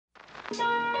Hi,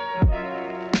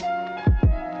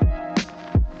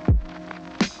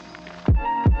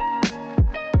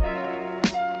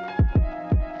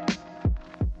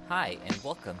 and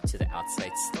welcome to The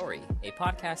Outside Story, a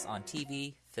podcast on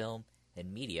TV, film,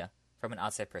 and media from an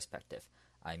outside perspective.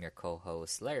 I'm your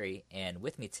co-host, Larry, and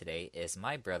with me today is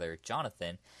my brother,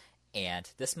 Jonathan, and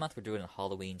this month we're doing a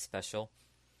Halloween special,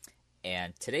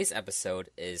 and today's episode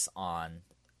is on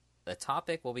the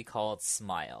topic what we call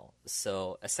Smile.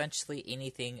 So, essentially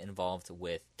anything involved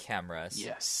with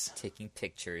cameras, taking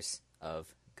pictures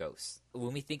of ghosts.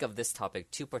 When we think of this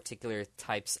topic, two particular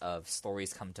types of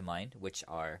stories come to mind, which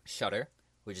are Shudder,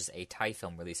 which is a Thai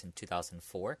film released in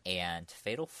 2004, and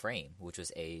Fatal Frame, which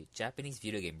was a Japanese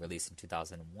video game released in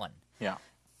 2001. Yeah.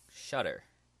 Shudder.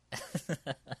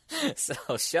 So,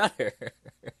 Shudder.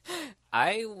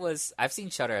 I've seen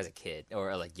Shudder as a kid,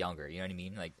 or like younger, you know what I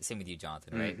mean? Like, same with you,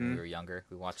 Jonathan, right? When we were younger,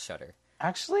 we watched Shudder.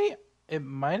 Actually, it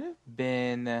might have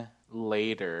been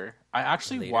later. I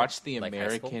actually watched the like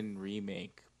American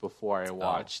remake before I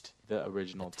watched the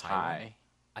original Thai.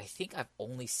 I think I've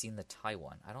only seen the Thai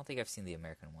one. I don't think I've seen the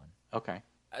American one. Okay.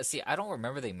 See, I don't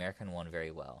remember the American one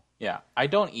very well. Yeah, I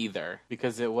don't either,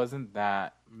 because it wasn't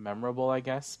that memorable, I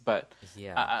guess. But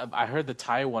yeah. I heard the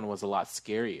Thai one was a lot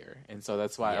scarier, and so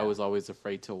that's why I was always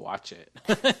afraid to watch it.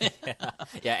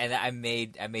 Yeah, and I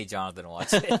made Jonathan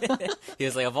watch it. He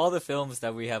was like, of all the films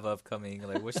that we have upcoming,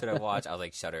 like, what should I watch? I was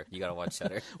like, Shudder. You gotta watch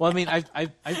Shudder. Well, I mean,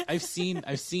 I've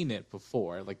seen it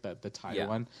before, like the Thai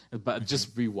one, but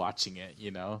just rewatching it,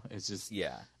 you know, it's just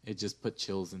it just put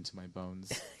chills into my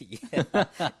bones. Yeah.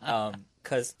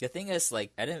 Because the thing is,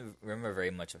 like, I didn't remember very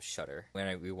much of Shudder. When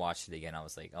I rewatched it again, I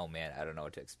was like, oh man, I don't know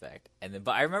what to expect.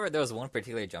 But I remember there was one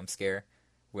particular jump scare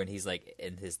when he's like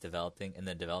in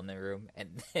the development room,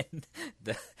 and then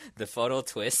the photo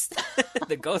twist,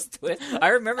 the ghost twist. I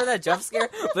remember that jump scare,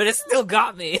 but it still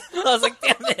got me. I was like,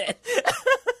 damn it.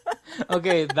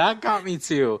 Okay, that got me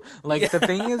too. Like,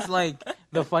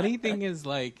 the funny thing is,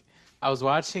 like, I was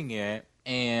watching it,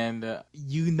 and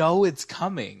you know it's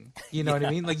coming. You know what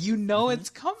I mean? Like, you know it's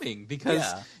coming because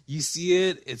you see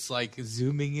it. It's like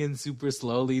zooming in super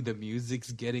slowly. The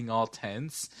music's getting all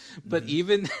tense. But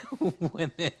even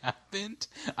when it happened,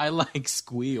 I like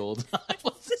squealed. I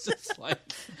was just like,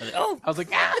 I was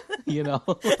like, ah! You know,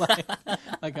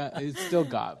 it still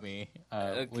got me,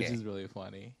 which is really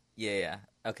funny. Yeah.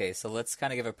 Okay, so let's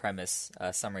kind of give a premise,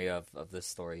 summary of the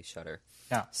story, Shudder.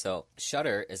 Yeah. So,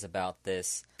 Shudder is about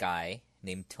this guy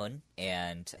named Tun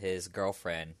and his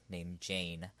girlfriend named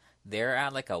Jane. They're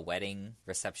at like a wedding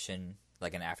reception,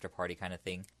 like an after party kind of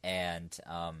thing, and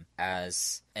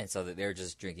so they're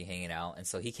just drinking, hanging out, and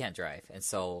so he can't drive, and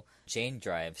so Jane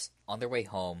drives. On their way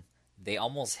home, they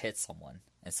almost hit someone,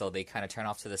 and so they kind of turn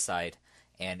off to the side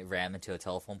and ram into a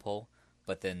telephone pole.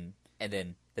 And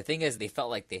then the thing is, they felt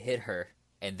like they hit her.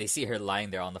 And they see her lying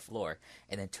there on the floor.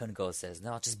 And then Tun says,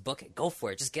 no, just book it. Go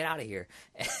for it. Just get out of here.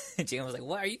 And Jane was like,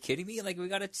 what? Are you kidding me? Like, we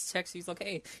got to check she's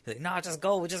okay. He's like, no, just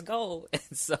go. Just go. And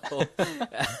so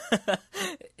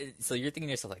so you're thinking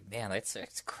to yourself, like, man, that's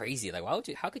crazy. Like,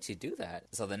 how could you do that?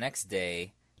 So the next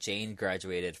day, Jane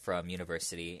graduated from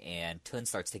university, and Tun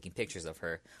starts taking pictures of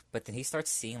her. But then he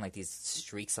starts seeing, like, these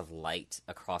streaks of light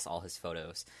across all his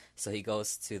photos. So he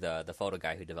goes to the photo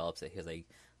guy who develops it. He's like,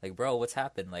 bro, what's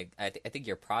happened? Like, I think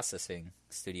your processing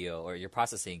studio or your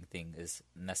processing thing is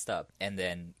messed up. And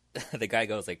then the guy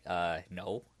goes like,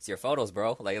 no, it's your photos,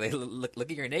 bro. Like look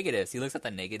at your negatives. He looks at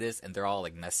the negatives, and they're all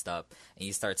like messed up. And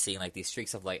you start seeing like these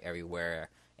streaks of light everywhere.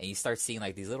 And you start seeing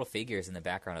like these little figures in the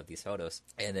background of these photos.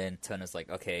 And then Tun is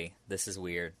like, okay, this is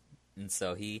weird. And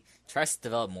so he tries to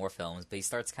develop more films, but he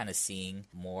starts kind of seeing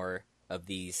more of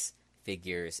these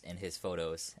figures in his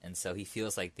photos, and so he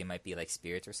feels like they might be like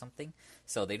spirits or something.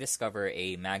 So they discover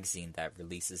a magazine that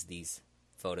releases these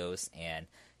photos, and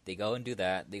they go and do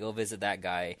that. They go visit that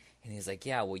guy, and he's like,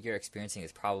 yeah, what you're experiencing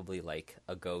is probably like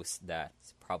a ghost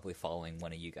that's probably following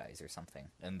one of you guys or something.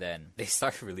 And then they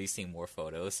start releasing more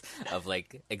photos of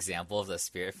like examples of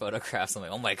spirit photographs. I'm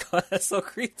like, oh my god, that's so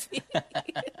creepy.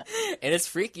 And it's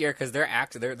freakier because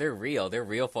they're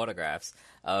real photographs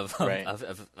of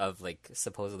like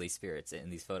supposedly spirits in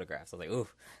these photographs. I was like, ooh,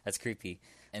 that's creepy.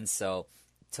 And so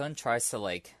Tun tries to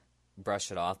like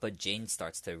brush it off, but Jane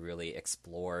starts to really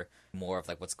explore more of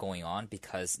like what's going on,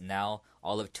 because now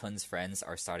all of Tun's friends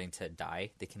are starting to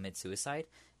die. They commit suicide.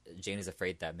 Jane is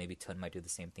afraid that maybe Tun might do the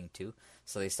same thing too.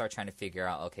 So they start trying to figure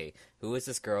out, okay, who is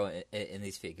this girl in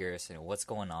these figures and what's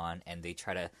going on, and they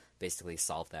try to basically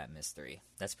solve that mystery.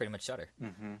 That's pretty much Shudder.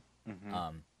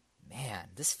 Man,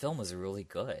 this film is really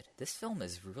good. This film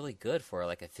is really good for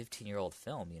like a 15-year-old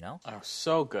film, you know? Oh,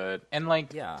 so good. And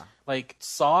like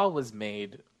Saw was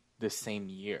made this same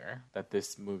year that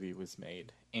this movie was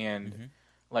made, and Mm-hmm.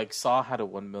 like Saw had a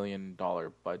 $1 million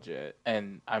budget,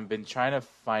 and I've been trying to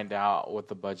find out what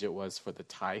the budget was for the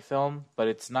Thai film, but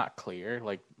it's not clear.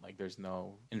 Like there's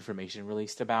no information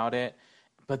released about it.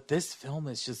 But this film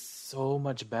is just so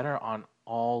much better on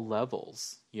all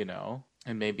levels, you know?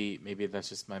 And maybe that's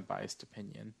just my biased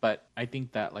opinion, but I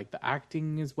think that like the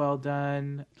acting is well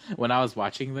done. When I was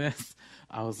watching this,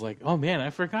 I was like, "Oh man, I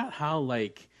forgot how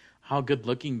good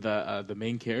looking the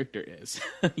main character is."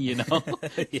 You know,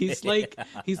 he's like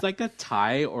a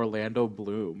Thai Orlando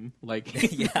Bloom. Like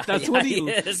that's what he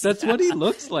is. that's what he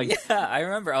looks like. Yeah, I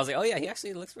remember. I was like, oh yeah, he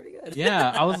actually looks pretty good. Yeah,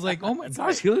 I was like, oh my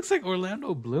gosh, he looks like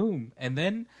Orlando Bloom. And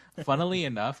then, funnily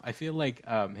enough, I feel like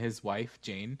his wife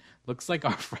Jane looks like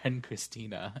our friend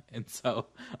Christina, and so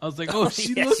I was like, oh,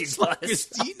 she looks like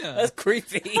Christina. That's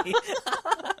creepy.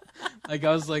 Like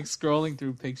I was like scrolling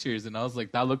through pictures, and I was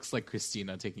like, that looks like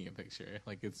Christina taking a picture.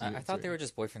 Like it's. I thought they were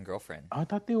just boyfriend girlfriend. I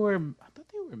thought they were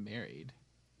married.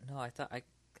 No, I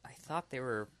thought they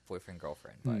were boyfriend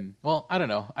girlfriend. But Well, I don't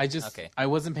know. I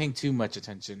wasn't paying too much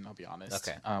attention. I'll be honest.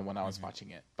 Okay. When I was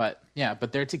watching it, but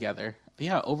they're together. But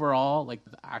yeah, overall, like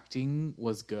the acting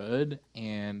was good,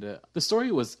 and the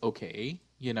story was okay.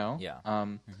 You know. Yeah.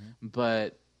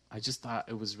 But I just thought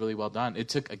it was really well done. It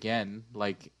took, again,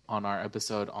 like on our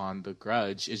episode on The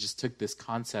Grudge, it just took this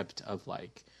concept of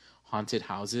like haunted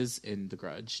houses in The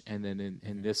Grudge, and then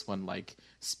in this one, like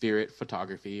spirit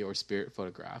photography or spirit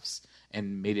photographs,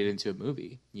 and made it into a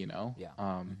movie, you know?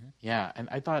 Yeah. Yeah, and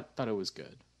I thought it was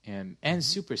good. And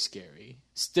super scary.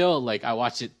 Still, like I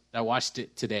watched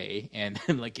it today, and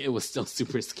like it was still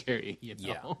super scary, you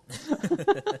know.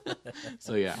 Yeah.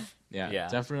 So yeah,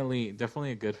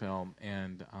 definitely a good film.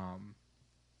 And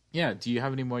yeah, do you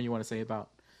have any more you want to say about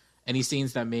any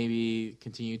scenes that maybe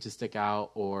continue to stick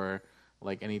out, or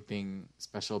like anything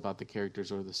special about the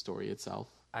characters or the story itself?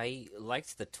 I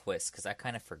liked the twist because I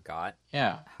kind of forgot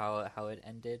how it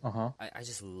ended. I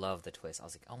just love the twist. I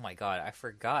was like, oh my god, I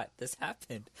forgot this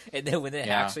happened. And then when it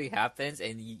actually happens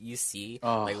and you see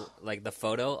like the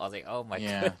photo, I was like, oh my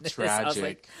goodness. Tragic. I was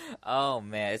like, oh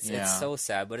man, it's so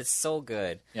sad, but it's so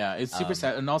good. Yeah, it's super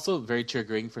sad and also very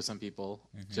triggering for some people.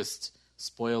 Just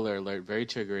spoiler alert, very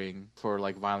triggering for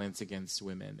like violence against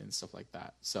women and stuff like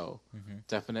that. So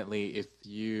definitely, if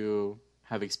you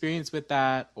have experience with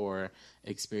that or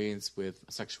experience with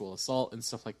sexual assault and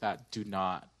stuff like that, do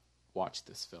not watch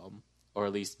this film, or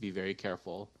at least be very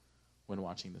careful when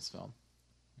watching this film.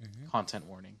 Content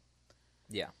warning.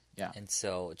 Yeah. And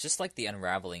so just like the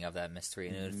unraveling of that mystery,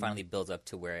 and it finally builds up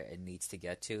to where it needs to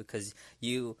get to, because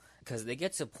they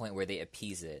get to a point where they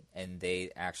appease it and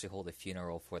they actually hold a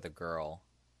funeral for the girl,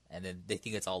 and then they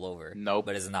think it's all over. Nope.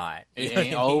 But it's not. It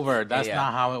ain't over. That's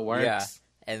not how it works. Yeah.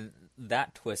 And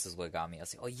that twist is what got me. I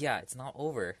was like, oh yeah, it's not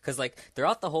over. Because like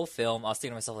throughout the whole film, I was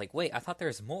thinking to myself like, wait, I thought there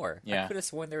was more. I could have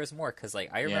sworn there was more. Because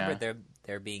like I remember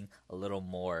there being a little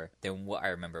more than what I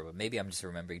remember. But maybe I'm just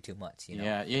remembering too much. You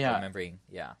know? Yeah. Remembering.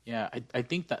 Yeah. I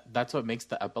think that's what makes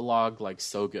the epilogue like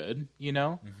so good. You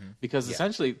know, because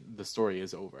essentially the story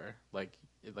is over. Like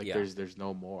there's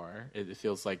no more. It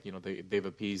feels like, you know, they've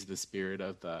appeased the spirit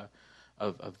of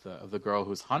the girl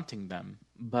who's haunting them,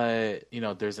 but you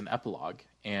know there's an epilogue,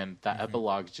 and that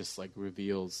epilogue just like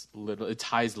reveals it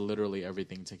ties literally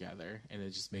everything together, and it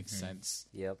just makes sense.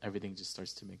 Yep, everything just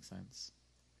starts to make sense.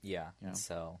 Yeah.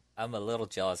 So I'm a little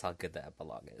jealous how good the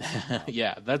epilogue is.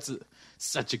 Yeah, that's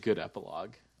such a good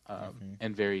epilogue,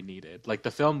 and very needed. Like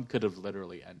the film could have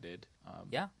literally ended,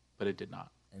 but it did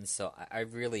not. And so I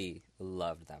really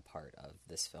loved that part of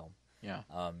this film. Yeah.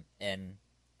 And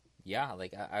yeah,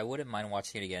 like I wouldn't mind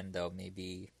watching it again, though.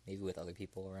 Maybe with other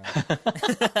people around.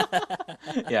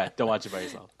 Yeah, don't watch it by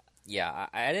yourself. Yeah,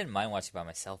 I didn't mind watching it by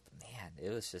myself, but man, it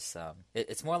was just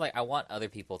it's more like I want other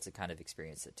people to kind of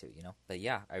experience it too, you know. But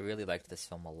yeah, I really liked this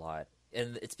film a lot,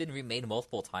 and it's been remade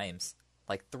multiple times,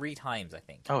 like 3 times, I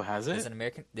think. Oh, has it?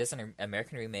 There's an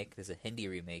American remake, there's a Hindi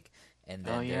remake, and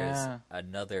then there's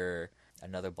another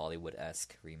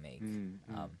Bollywood-esque remake.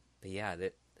 But yeah,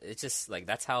 it's just like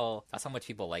that's how much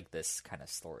people like this kind of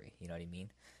story, you know what I mean?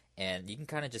 And you can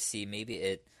kind of just see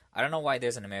I don't know why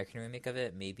there's an American remake of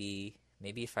it. Maybe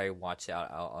if I watch it,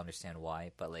 I'll understand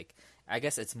why. But like, I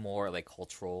guess it's more like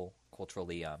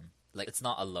culturally, like it's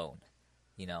not alone,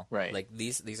 you know? Right. Like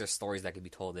these are stories that can be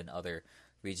told in other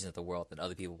regions of the world, and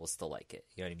other people will still like it.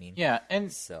 You know what I mean? Yeah,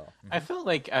 and so I felt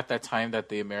like at that time that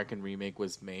the American remake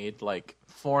was made, like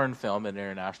foreign film and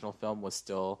international film was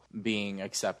still being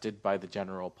accepted by the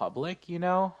general public, you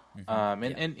know?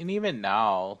 And even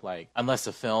now, like unless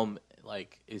a film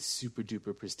like is super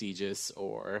duper prestigious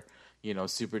or,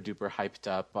 super duper hyped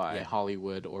up by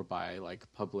Hollywood or by like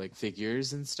public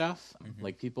figures and stuff.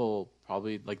 Like people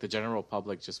probably, like the general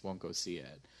public just won't go see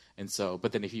it. And so,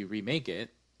 but then if you remake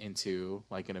it into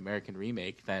like an American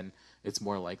remake, then it's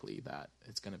more likely that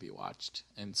it's going to be watched.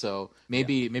 And so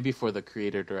maybe for the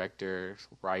creator, director,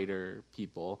 writer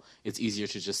people, it's easier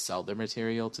to just sell their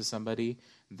material to somebody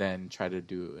than try to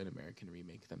do an American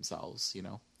remake themselves,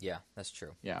 Yeah, that's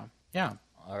true. Yeah.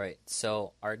 All right,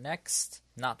 so our next,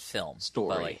 not film, story,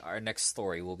 but like our next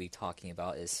story we'll be talking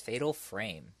about is Fatal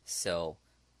Frame. So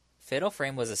Fatal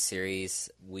Frame was a series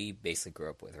we basically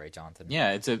grew up with, right, Jonathan?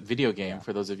 Yeah, it's a video game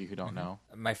for those of you who don't know.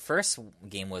 My first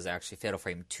game was actually Fatal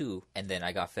Frame 2, and then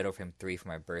I got Fatal Frame 3 for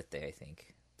my birthday, I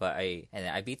think. But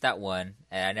I beat that one,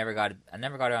 and I never got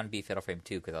around to beat Fatal Frame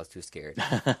 2 because I was too scared,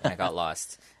 and I got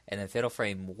lost. And then Fatal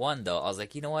Frame 1, though, I was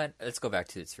like, you know what? Let's go back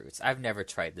to its roots. I've never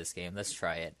tried this game. Let's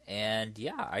try it. And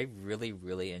yeah, I really,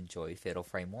 really enjoyed Fatal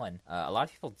Frame 1. A lot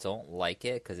of people don't like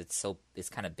it because it's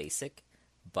kind of basic,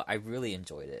 but I really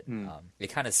enjoyed it. It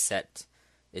kind of set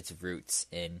its roots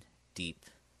in deep,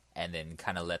 and then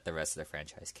kind of let the rest of the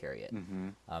franchise carry it.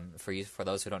 For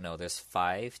those who don't know, there's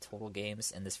 5 total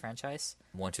games in this franchise.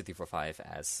 1, 2, 3, 4, 5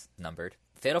 as numbered.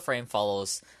 Fatal Frame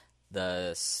follows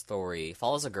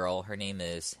a girl. Her name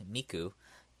is Miku,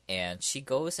 and she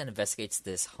goes and investigates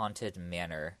this haunted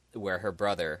manor where her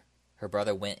brother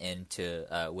went into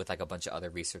with like a bunch of other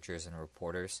researchers and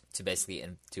reporters to basically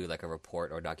do like a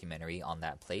report or documentary on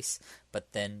that place.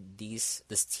 But then this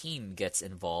team gets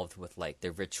involved with like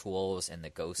the rituals and the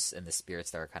ghosts and the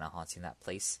spirits that are kind of haunting that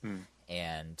place,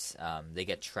 and they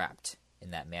get trapped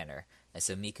in that manor. And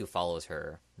so Miku follows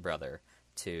her brother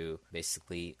to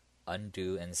basically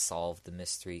undo and solve the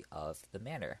mystery of the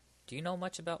manor. Do you know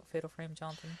much about Fatal Frame,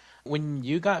 Jonathan? When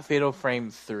you got Fatal Frame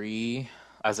 3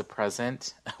 as a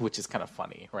present, which is kind of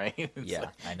funny, right? Yeah,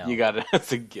 I know. You got it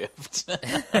as a gift.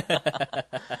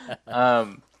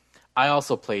 I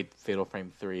also played Fatal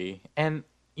Frame 3, and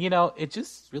it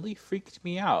just really freaked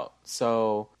me out.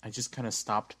 So I just kind of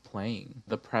stopped playing.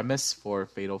 The premise for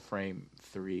Fatal Frame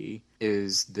 3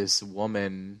 is this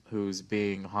woman who's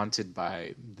being haunted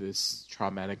by this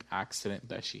traumatic accident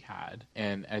that she had.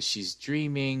 And as she's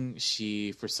dreaming,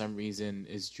 she, for some reason,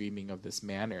 is dreaming of this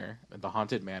manor, the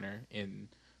haunted manor in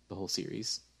the whole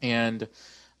series. And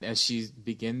as she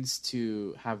begins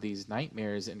to have these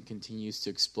nightmares and continues to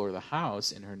explore the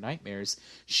house in her nightmares,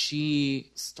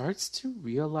 she starts to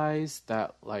realize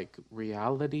that like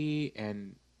reality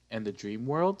and the dream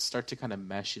world start to kind of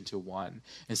mesh into one.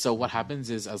 And so what happens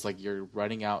is, as like you're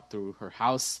running out through her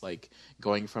house, like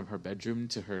going from her bedroom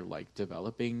to her like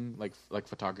developing like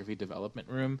photography development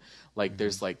room, like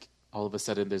there's like all of a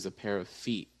sudden there's a pair of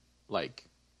feet like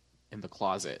in the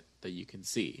closet that you can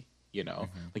see.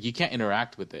 Like you can't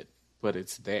interact with it, but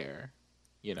it's there,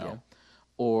 Yeah.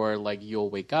 Or like you'll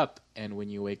wake up, and when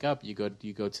you wake up, you go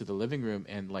to the living room,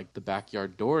 and like the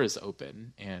backyard door is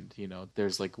open, and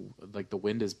there's like the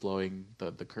wind is blowing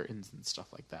the curtains and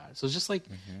stuff like that. So it's just like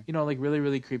like really,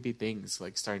 really creepy things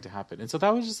like starting to happen. And so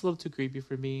that was just a little too creepy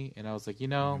for me, and I was like,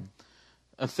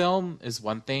 a film is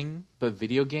one thing, but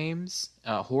video games,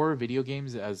 horror video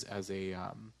games as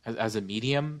a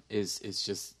medium is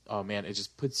just, oh man, it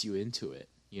just puts you into it,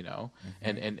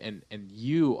 and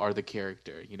you are the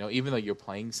character, even though you're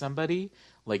playing somebody,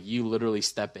 like you literally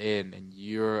step in and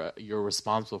you're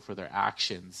responsible for their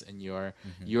actions, and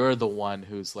you're the one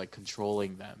who's like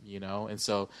controlling them, and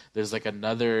so there's like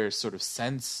another sort of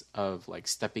sense of like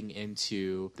stepping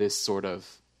into this sort of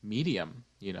medium,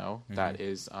 that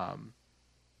is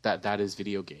that is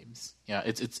video games. Yeah,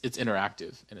 it's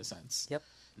interactive in a sense. Yep.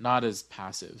 Not as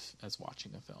passive as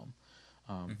watching a film.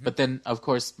 But then, of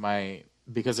course,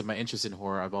 because of my interest in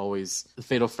horror, I've always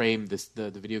Fatal Frame,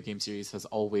 the video game series, has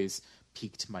always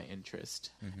piqued my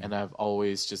interest, and I've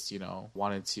always just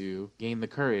wanted to gain the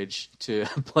courage to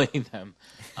play them.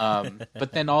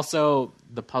 But then also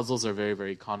the puzzles are very,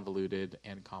 very convoluted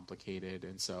and complicated,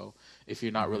 and so if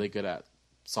you're not really good at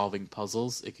solving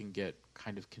puzzles, it can get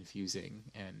kind of confusing,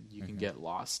 and you can get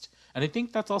lost. And I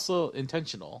think that's also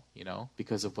intentional,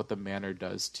 because of what the manor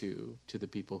does to the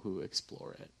people who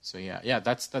explore it. So yeah,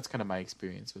 that's kind of my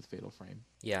experience with Fatal Frame.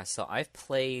 Yeah, so I've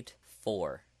played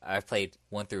 4. I've played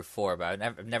 1 through 4, but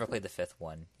I've never played the 5th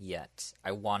one yet. I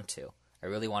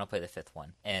really want to play the 5th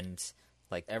one. And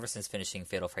like ever since finishing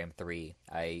Fatal Frame 3,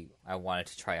 I wanted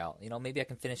to try out, maybe I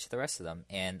can finish the rest of them.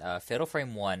 And Fatal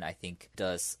Frame 1, I think,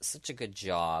 does such a good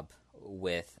job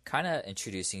with kind of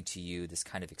introducing to you this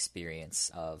kind of experience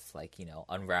of like,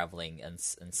 unraveling and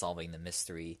solving the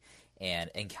mystery and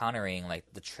encountering like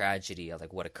the tragedy of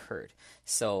like what occurred.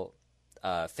 So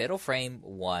Fatal Frame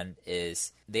 1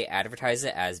 is, they advertise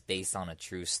it as based on a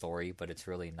true story, but it's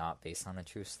really not based on a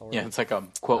true story. Yeah, it's like a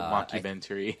quote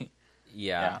mockumentary.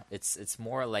 Yeah, it's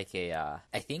more like a.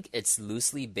 I think it's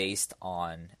loosely based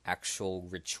on actual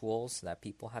rituals that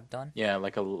people have done. Yeah,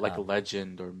 like a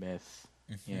legend or myth.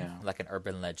 Mm-hmm. Yeah, like an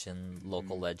urban legend,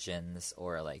 local legends,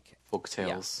 or like folk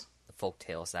tales,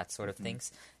 that sort of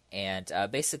things. And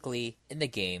basically, in the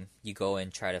game, you go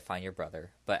and try to find your brother.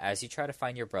 But as you try to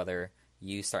find your brother,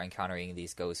 you start encountering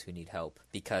these ghosts who need help.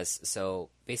 So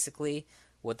basically,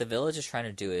 what the village is trying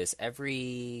to do is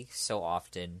every so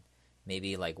often,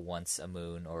 maybe like once a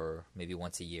moon or maybe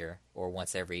once a year or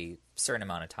once every certain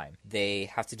amount of time, they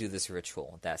have to do this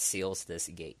ritual that seals this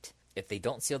gate. If they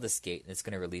don't seal this gate, it's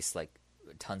going to release like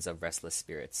tons of restless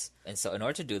spirits. And so in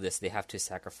order to do this, they have to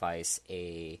sacrifice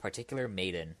a particular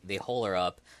maiden. They hole her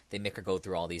up, they make her go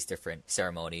through all these different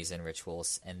ceremonies and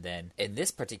rituals, and then in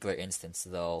this particular instance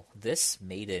though, this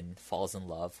maiden falls in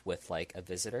love with like a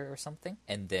visitor or something,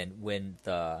 and then when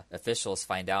the officials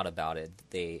find out about it,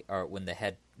 when the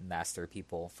headmaster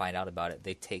people find out about it,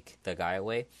 they take the guy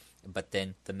away. But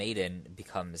then the maiden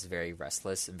becomes very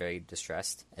restless and very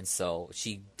distressed, and so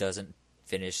she doesn't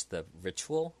finish the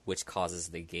ritual, which causes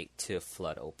the gate to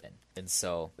flood open. And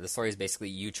so the story is basically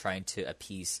you trying to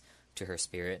appease to her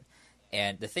spirit.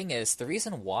 And the thing is, the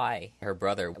reason why her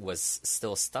brother was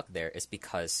still stuck there is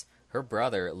because her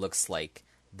brother looks like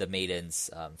the maiden's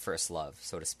first love,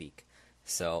 so to speak.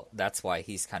 So that's why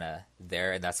he's kind of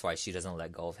there, and that's why she doesn't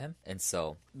let go of him. And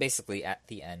so basically at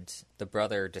the end, the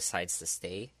brother decides to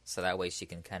stay, so that way she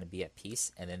can kind of be at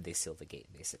peace, and then they seal the gate,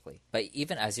 basically. But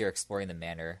even as you're exploring the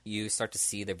manor, you start to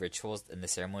see the rituals and the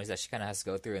ceremonies that she kind of has to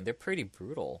go through, and they're pretty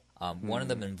brutal. One of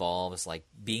them involves like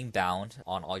being bound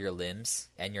on all your limbs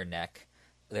and your neck.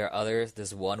 There are others.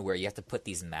 There's one where you have to put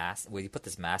these masks, where you put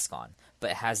this mask on,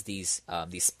 but it has these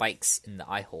spikes in the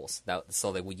eye holes,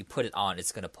 so that when you put it on,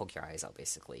 it's gonna poke your eyes out,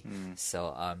 basically.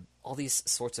 So all these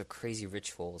sorts of crazy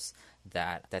rituals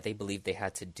that they believed they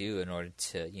had to do in order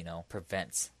to,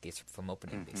 prevent gates from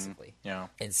opening, basically. Yeah.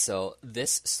 And so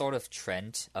this sort of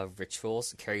trend of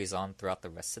rituals carries on throughout the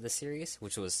rest of the series,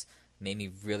 which made me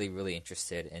really, really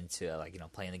interested into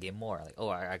playing the game more. Like, oh,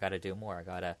 I gotta do more.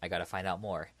 I gotta find out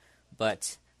more.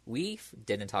 But we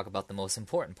didn't talk about the most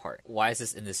important part. Why is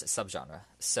this in this subgenre?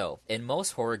 So, in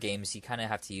most horror games, you kind of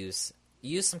have to use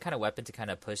some kind of weapon to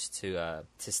kind of push to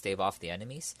stave off the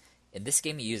enemies. In this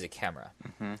game, you use a camera,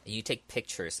 and you take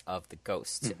pictures of the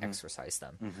ghosts to exorcise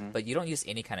them. But you don't use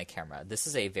any kind of camera. This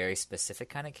is a very specific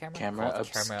kind of camera. Camera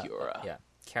obscura.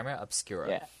 Camera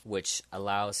obscura, which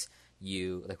allows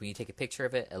you, like when you take a picture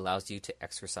of it, allows you to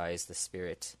exorcise the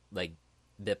spirit, like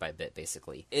bit by bit,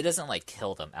 basically. It doesn't like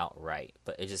kill them outright,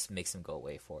 but it just makes them go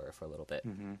away for a little bit.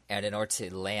 And in order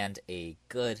to land a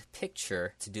good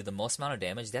picture, to do the most amount of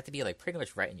damage, they have to be like pretty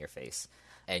much right in your face.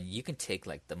 And you can take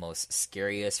like the most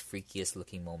scariest, freakiest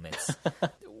looking moments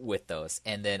with those.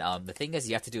 And then the thing is,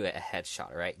 you have to do a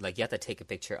headshot, right? Like you have to take a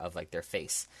picture of like their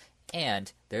face.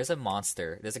 And there's a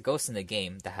ghost in the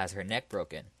game that has her neck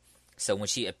broken. So when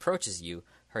she approaches you,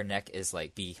 her neck is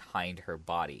like behind her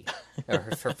body, or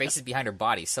her face is behind her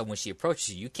body. So when she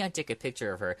approaches you, you can't take a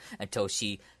picture of her until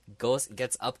she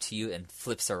gets up to you and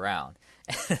flips around.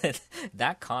 And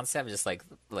that concept just like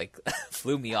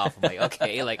flew me off. I'm like,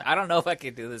 okay, like I don't know if I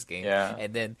can do this game. Yeah.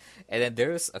 And then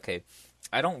there's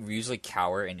I don't usually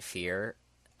cower in fear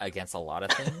against a lot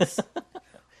of things.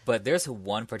 But there's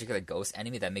one particular ghost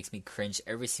enemy that makes me cringe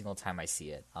every single time I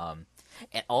see it.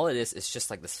 And all it is just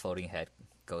like this floating head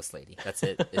ghost lady. That's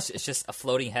it. It's just a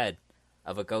floating head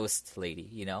of a ghost lady,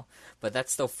 But that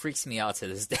still freaks me out to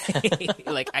this day.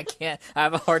 Like I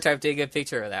have a hard time taking a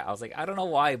picture of that. I was like, I don't know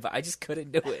why, but I just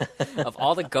couldn't do it. Of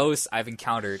all the ghosts I've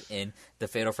encountered in the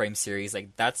Fatal Frame series,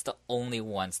 like that's the only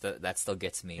ones that still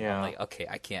gets me. Yeah. I'm like, okay,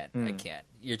 I can't.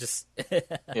 You're just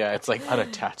yeah, it's like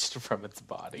unattached from its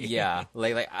body. Yeah,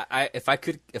 like if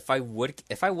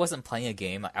I wasn't playing a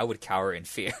game, I would cower in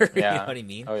fear. Yeah. You know what I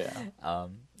mean? Oh yeah.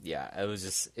 Yeah, it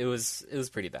was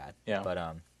pretty bad. Yeah.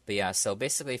 But yeah, so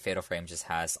basically Fatal Frame just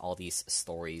has all these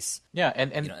stories. Yeah,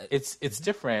 and it's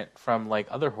different from like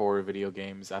other horror video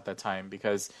games at that time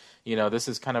because, this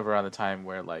is kind of around the time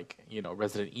where like,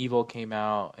 Resident Evil came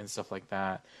out and stuff like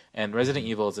that. And Resident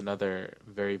Evil is another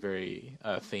very, very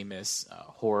famous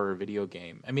horror video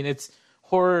game. I mean, it's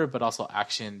horror but also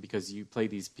action because you play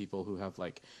these people who have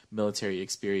like military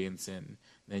experience and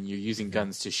you're using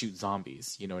guns to shoot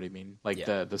zombies. You know what I mean? Like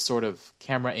the sort of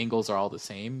camera angles are all the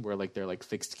same where like they're like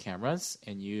fixed cameras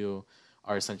and you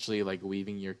are essentially like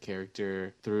weaving your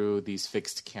character through these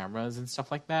fixed cameras and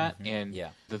stuff like that. And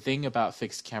the thing about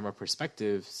fixed camera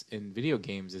perspectives in video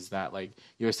games is that like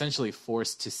you're essentially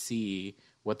forced to see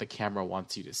what the camera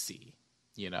wants you to see,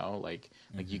 you know, like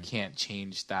you can't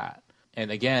change that. And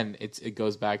again, it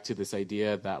goes back to this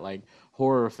idea that like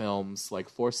horror films like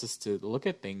force us to look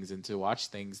at things and to watch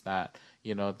things that,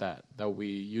 you know, that we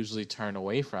usually turn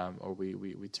away from, or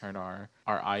we turn our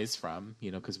eyes from, you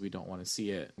know, because we don't want to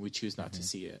see it. We choose not to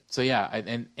see it. So yeah,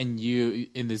 and you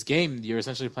in this game, you're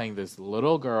essentially playing this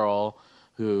little girl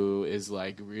who is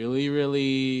like really,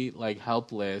 really like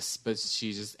helpless, but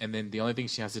she just, and then the only thing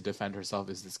she has to defend herself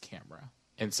is this camera.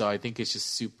 And so I think it's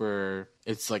just super,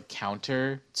 it's like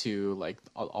counter to like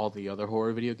all the other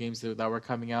horror video games that were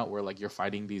coming out, where like you're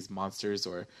fighting these monsters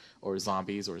or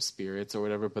zombies or spirits or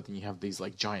whatever, but then you have these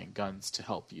like giant guns to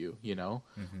help you, you know?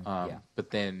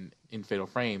 But then in Fatal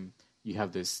Frame, you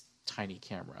have this tiny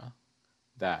camera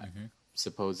that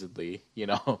supposedly, you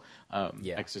know,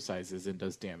 exercises and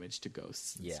does damage to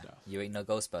ghosts and stuff. You ain't no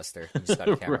Ghostbuster. You just got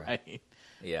a camera. Right.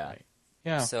 Yeah. Right.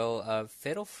 Yeah. So,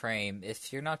 Fatal Frame,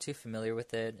 if you're not too familiar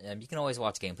with it, you can always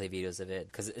watch gameplay videos of it,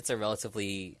 because it's a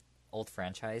relatively old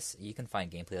franchise. You can find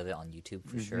gameplay of it on YouTube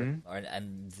for sure.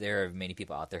 And there are many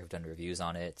people out there who've done reviews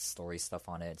on it, story stuff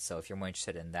on it. So if you're more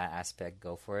interested in that aspect,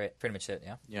 go for it. Pretty much it,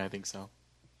 yeah? Yeah, I think so.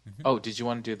 Oh, did you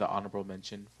want to do the honorable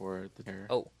mention for the terror?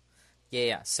 Oh,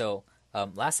 yeah. So,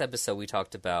 last episode we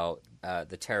talked about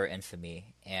the Terror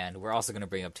Infamy, and we're also going to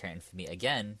bring up Terror Infamy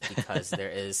again because there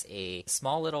is a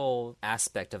small little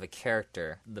aspect of a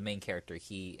character, the main character.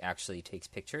 He actually takes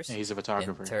pictures. Yeah, he's a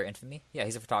photographer. In Terror Infamy. Yeah,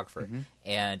 he's a photographer.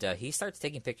 And he starts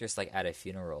taking pictures like at a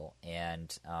funeral,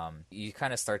 and you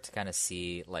kind of start to kind of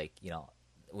see like, you know,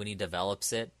 when he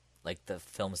develops it, like the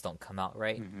films don't come out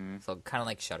right, so kind of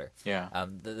like Shudder. Yeah.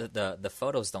 The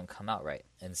photos don't come out right,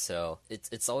 and so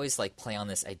it's always like play on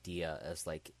this idea of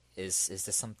like, is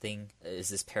this something? Is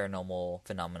this paranormal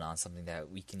phenomenon something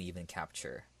that we can even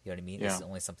capture? You know what I mean? Yeah. Is it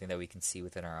only something that we can see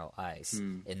within our eyes?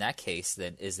 In that case,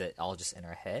 then is it all just in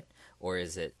our head, or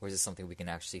is it something we can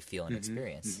actually feel and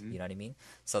experience? You know what I mean?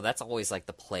 So that's always like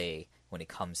the play when it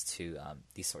comes to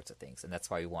these sorts of things, and that's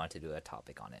why we wanted to do a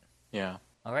topic on it. Yeah.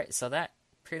 All right, so that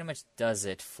pretty much does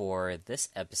it for this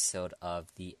episode of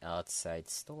The Outside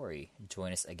Story.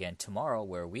 Join us again tomorrow,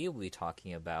 where we will be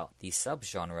talking about the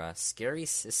subgenre Scary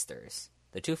Sisters.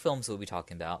 The two films we'll be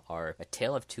talking about are A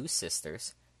Tale of Two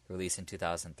Sisters, released in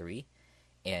 2003,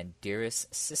 and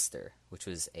Dearest Sister, which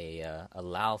was a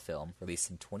Lao film released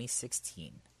in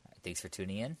 2016. Thanks for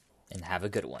tuning in, and have a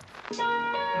good one.